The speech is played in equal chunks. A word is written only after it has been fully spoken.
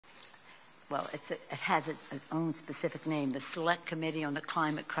well, it has its own specific name, the Select Committee on the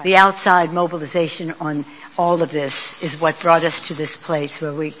Climate Crisis. The outside mobilization on all of this is what brought us to this place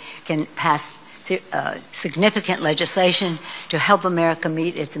where we can pass significant legislation to help America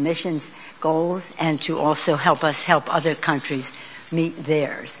meet its emissions goals and to also help us help other countries meet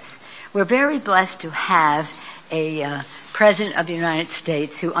theirs. We're very blessed to have a President of the United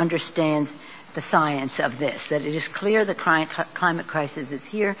States who understands the science of this, that it is clear the climate crisis is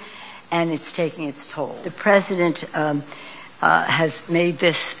here and it's taking its toll. The President has made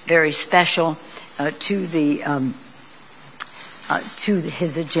this very special to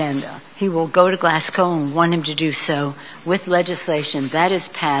his agenda. He will go to Glasgow and want him to do so with legislation that is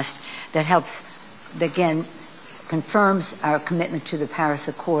passed that helps, again, confirms our commitment to the Paris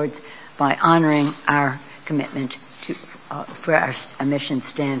Accords by honoring our commitment to, for our emission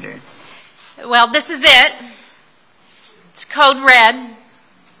standards. Well, this is it. It's code red.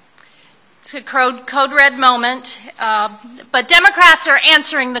 It's a code red moment. But Democrats are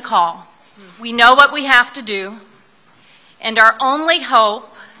answering the call. We know what we have to do. And our only hope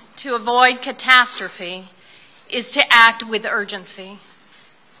to avoid catastrophe is to act with urgency,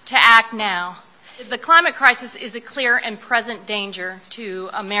 to act now. The climate crisis is a clear and present danger to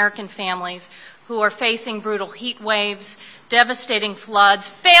American families who are facing brutal heat waves, devastating floods,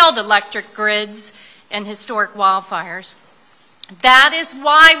 failed electric grids, and historic wildfires. That is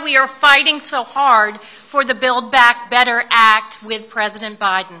why we are fighting so hard for the Build Back Better Act with President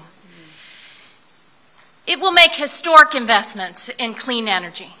Biden. It will make historic investments in clean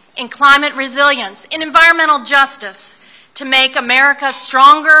energy, in climate resilience, in environmental justice to make America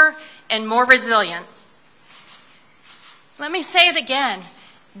stronger and more resilient. Let me say it again.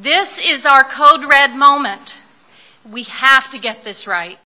 This is our code red moment. We have to get this right.